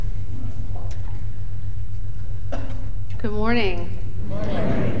Good morning. Good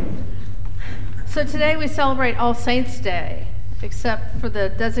morning. So today we celebrate All Saints' Day, except for the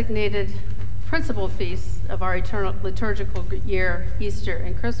designated principal feasts of our eternal liturgical year, Easter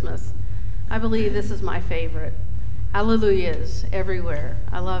and Christmas. I believe this is my favorite. Alleluias everywhere.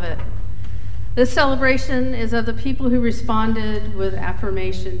 I love it. This celebration is of the people who responded with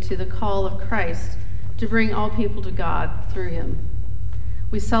affirmation to the call of Christ to bring all people to God through him.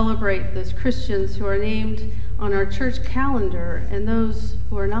 We celebrate those Christians who are named on our church calendar and those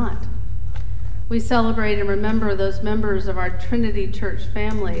who are not. We celebrate and remember those members of our Trinity Church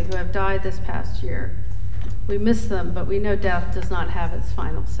family who have died this past year. We miss them, but we know death does not have its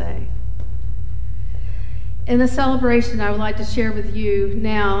final say. In the celebration, I would like to share with you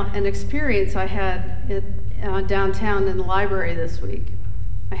now an experience I had downtown in the library this week.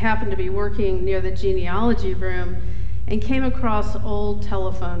 I happened to be working near the genealogy room and came across old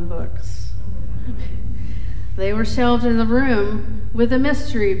telephone books. They were shelved in the room with the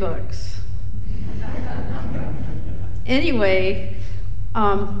mystery books. Anyway,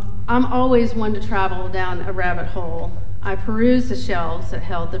 I'm always one to travel down a rabbit hole. I perused the shelves that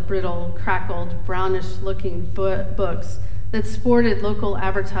held the brittle, crackled, brownish-looking books that sported local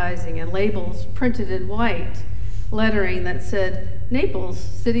advertising and labels printed in white lettering that said Naples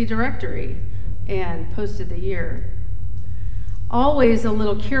City Directory and posted the year. Always a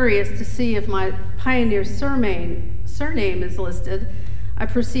little curious to see if my pioneer surname is listed, I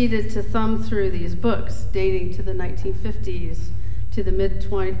proceeded to thumb through these books dating to the 1950s to the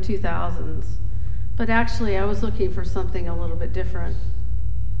mid-2000s. But actually, I was looking for something a little bit different.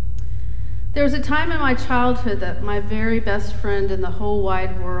 There was a time in my childhood that my very best friend in the whole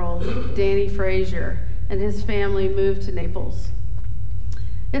wide world, Danny Frazier, and his family moved to Naples.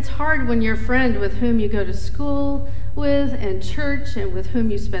 It's hard when your friend with whom you go to school with and church and with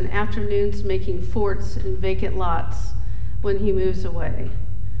whom you spend afternoons making forts in vacant lots when he moves away.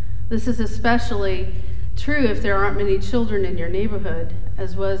 This is especially true if there aren't many children in your neighborhood,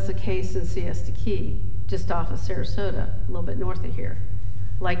 as was the case in Siesta Key, just off of Sarasota, a little bit north of here.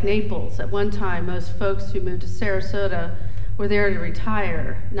 Like Naples, at one time, most folks who moved to Sarasota were there to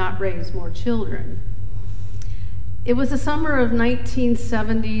retire, not raise more children. It was the summer of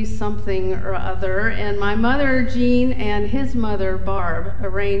 1970 something or other, and my mother, Jean, and his mother, Barb,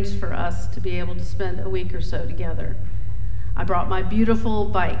 arranged for us to be able to spend a week or so together. I brought my beautiful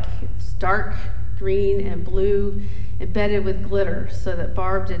bike. It's dark green and blue, embedded with glitter, so that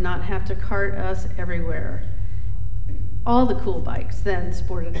Barb did not have to cart us everywhere. All the cool bikes then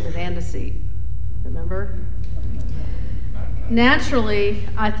sported a banana seat. Remember? Naturally,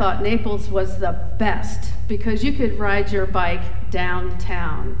 I thought Naples was the best because you could ride your bike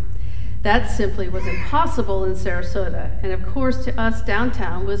downtown. That simply was impossible in Sarasota, and of course to us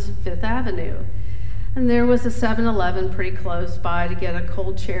downtown was Fifth Avenue. And there was a 7-Eleven pretty close by to get a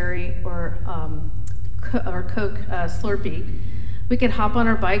cold cherry or Coke Slurpee. We could hop on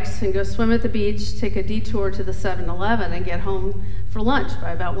our bikes and go swim at the beach, take a detour to the 7-Eleven, and get home for lunch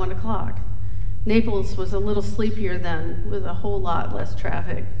by about 1 o'clock. Naples was a little sleepier then, with a whole lot less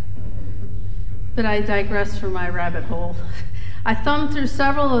traffic. But I digress from my rabbit hole. I thumbed through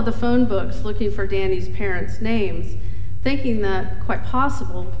several of the phone books looking for Danny's parents' names, thinking that quite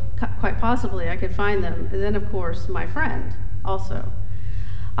possibly I could find them. And then, of course, my friend also.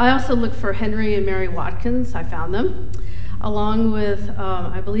 I also looked for Henry and Mary Watkins. I found them, along with,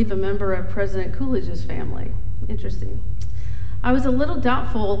 I believe, a member of President Coolidge's family. Interesting. I was a little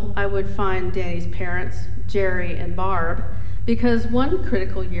doubtful I would find Danny's parents, Jerry and Barb, because one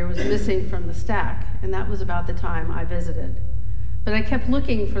critical year was missing from the stack, and that was about the time I visited. But I kept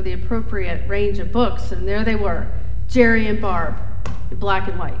looking for the appropriate range of books, and there they were, Jerry and Barb, in black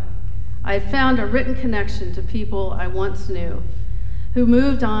and white. I had found a written connection to people I once knew, who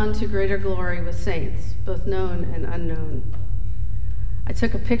moved on to greater glory with saints, both known and unknown. I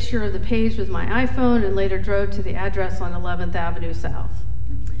took a picture of the page with my iPhone and later drove to the address on 11th Avenue South.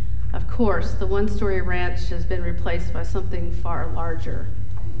 Of course, the one-story ranch has been replaced by something far larger.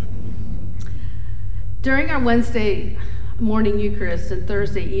 During our Wednesday morning Eucharist and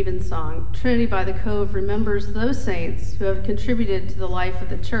Thursday evensong, Trinity by the Cove remembers those saints who have contributed to the life of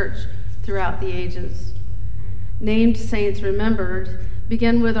the church throughout the ages. Named saints remembered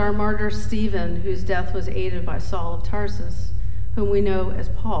begin with our martyr Stephen, whose death was aided by Saul of Tarsus, whom we know as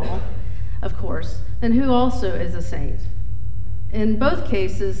Paul, of course, and who also is a saint. In both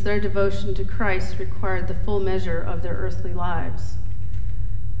cases, their devotion to Christ required the full measure of their earthly lives.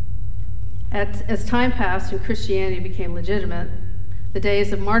 As time passed and Christianity became legitimate, the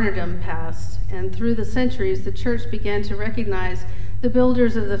days of martyrdom passed, and through the centuries, the church began to recognize the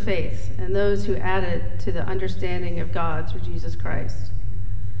builders of the faith, and those who added to the understanding of God through Jesus Christ.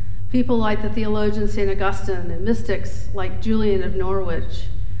 People like the theologian St. Augustine and mystics like Julian of Norwich.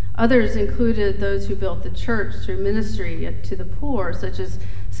 Others included those who built the church through ministry to the poor, such as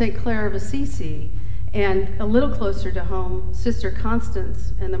St. Clare of Assisi, and a little closer to home, Sister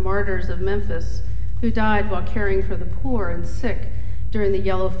Constance and the martyrs of Memphis, who died while caring for the poor and sick during the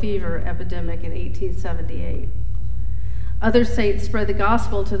yellow fever epidemic in 1878. Other saints spread the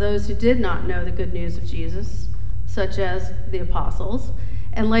gospel to those who did not know the good news of Jesus, such as the apostles,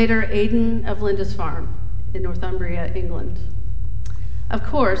 and later Aidan of Lindisfarne in Northumbria, England. Of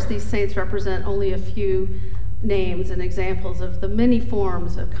course, these saints represent only a few names and examples of the many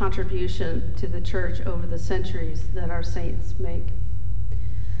forms of contribution to the church over the centuries that our saints make.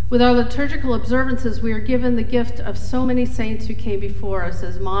 With our liturgical observances, we are given the gift of so many saints who came before us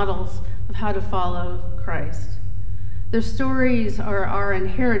as models of how to follow Christ. Their stories are our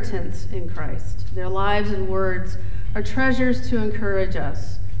inheritance in Christ. Their lives and words are treasures to encourage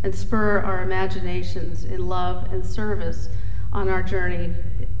us and spur our imaginations in love and service on our journey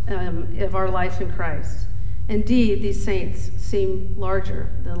of our life in Christ. Indeed, these saints seem larger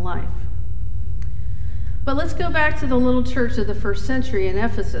than life. But let's go back to the little church of the first century in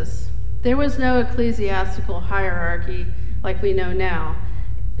Ephesus. There was no ecclesiastical hierarchy like we know now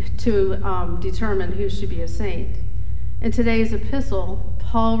to determine who should be a saint. In today's epistle,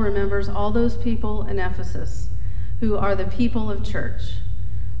 Paul remembers all those people in Ephesus who are the people of church,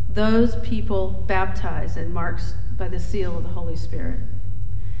 those people baptized and marked by the seal of the Holy Spirit.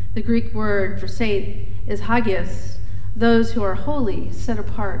 The Greek word for saint is hagios, those who are holy, set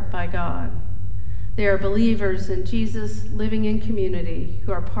apart by God. They are believers in Jesus, living in community,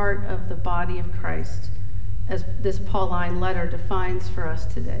 who are part of the body of Christ, as this Pauline letter defines for us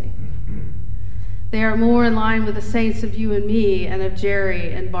today. They are more in line with the saints of you and me and of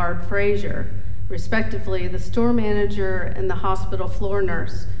Jerry and Barb Fraser, respectively, the store manager and the hospital floor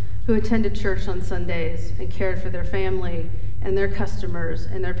nurse who attended church on Sundays and cared for their family and their customers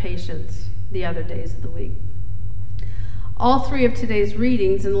and their patients the other days of the week. All three of today's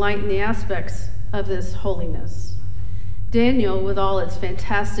readings enlighten the aspects of this holiness. Daniel, with all its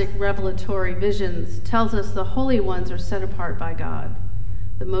fantastic revelatory visions, tells us the holy ones are set apart by God,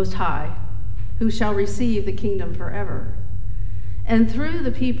 the Most High, who shall receive the kingdom forever. And though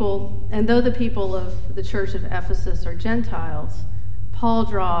the people of the church of Ephesus are Gentiles, Paul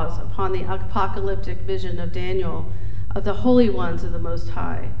draws upon the apocalyptic vision of Daniel of the holy ones of the Most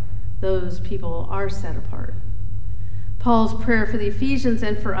High. Those people are set apart. Paul's prayer for the Ephesians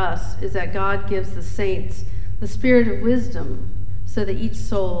and for us is that God gives the saints the spirit of wisdom so that each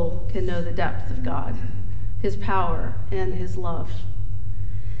soul can know the depth of God, his power, and his love.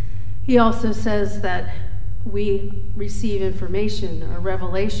 He also says that we receive information or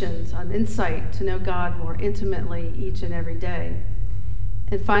revelations on insight to know God more intimately each and every day.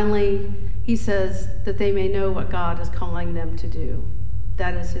 And finally, he says that they may know what God is calling them to do.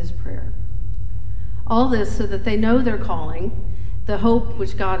 That is his prayer. All this so that they know their calling, the hope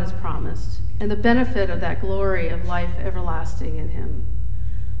which God has promised, and the benefit of that glory of life everlasting in him.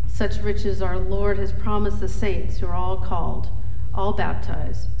 Such riches our Lord has promised the saints who are all called, all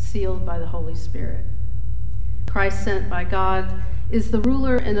baptized, sealed by the Holy Spirit. Christ sent by God is the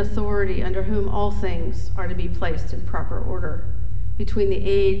ruler and authority under whom all things are to be placed in proper order between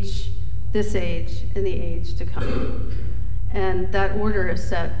this age, and the age to come. And that order is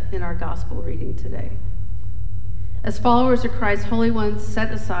set in our gospel reading today. As followers of Christ, holy ones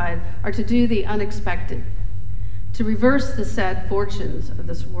set aside are to do the unexpected, to reverse the sad fortunes of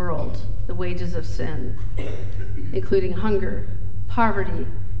this world, the wages of sin, including hunger, poverty,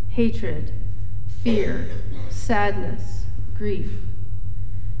 hatred, fear, sadness, grief.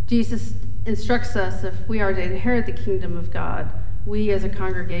 Jesus instructs us if we are to inherit the kingdom of God, we as a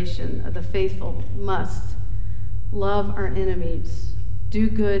congregation of the faithful must love our enemies, do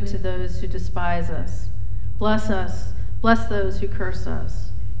good to those who despise us, bless those who curse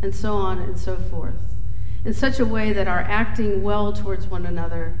us, and so on and so forth, in such a way that our acting well towards one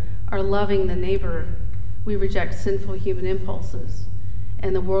another, our loving the neighbor, we reject sinful human impulses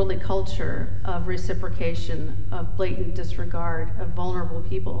and the worldly culture of reciprocation, of blatant disregard of vulnerable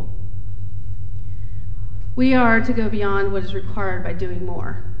people. We are to go beyond what is required by doing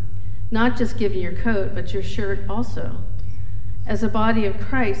more, not just giving your coat, but your shirt also. As a body of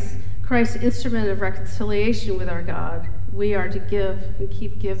Christ, Christ's instrument of reconciliation with our God, we are to give and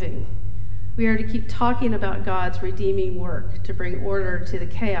keep giving. We are to keep talking about God's redeeming work to bring order to the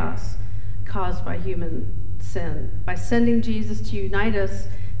chaos caused by human sin, by sending Jesus to unite us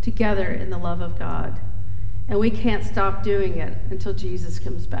together in the love of God. and we can't stop doing it until Jesus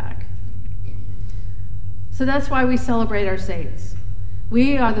comes back. So that's why we celebrate our saints.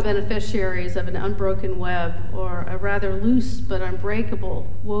 We are the beneficiaries of an unbroken web, or a rather loose but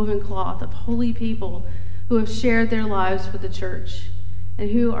unbreakable woven cloth of holy people who have shared their lives with the church and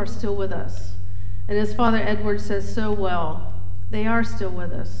who are still with us. And as Father Edward says so well, they are still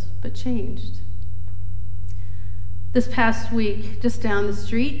with us, but changed. This past week, just down the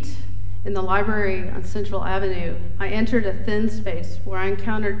street in the library on Central Avenue, I entered a thin space where I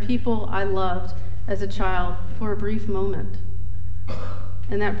encountered people I loved as a child for a brief moment.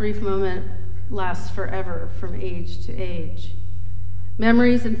 And that brief moment lasts forever, from age to age.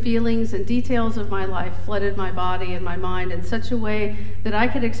 Memories and feelings and details of my life flooded my body and my mind in such a way that I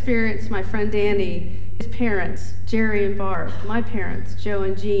could experience my friend Danny, his parents, Jerry and Barb, my parents, Joe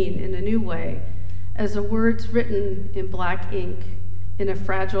and Jean, in a new way, as the words written in black ink in a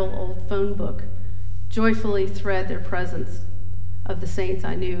fragile old phone book joyfully thread their presence of the saints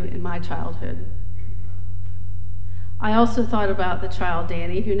I knew in my childhood. I also thought about the child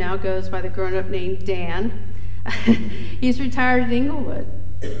Danny, who now goes by the grown-up name Dan. He's retired in Inglewood.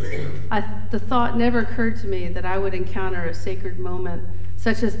 The thought never occurred to me that I would encounter a sacred moment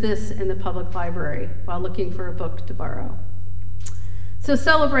such as this in the public library while looking for a book to borrow. So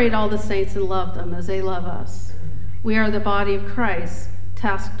celebrate all the saints and love them as they love us. We are the body of Christ,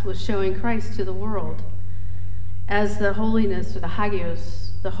 tasked with showing Christ to the world. As the holiness, or the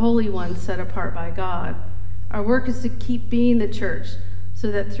hagios, the holy ones set apart by God, our work is to keep being the church,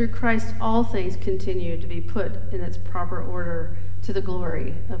 so that through Christ all things continue to be put in its proper order to the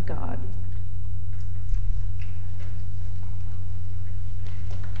glory of God.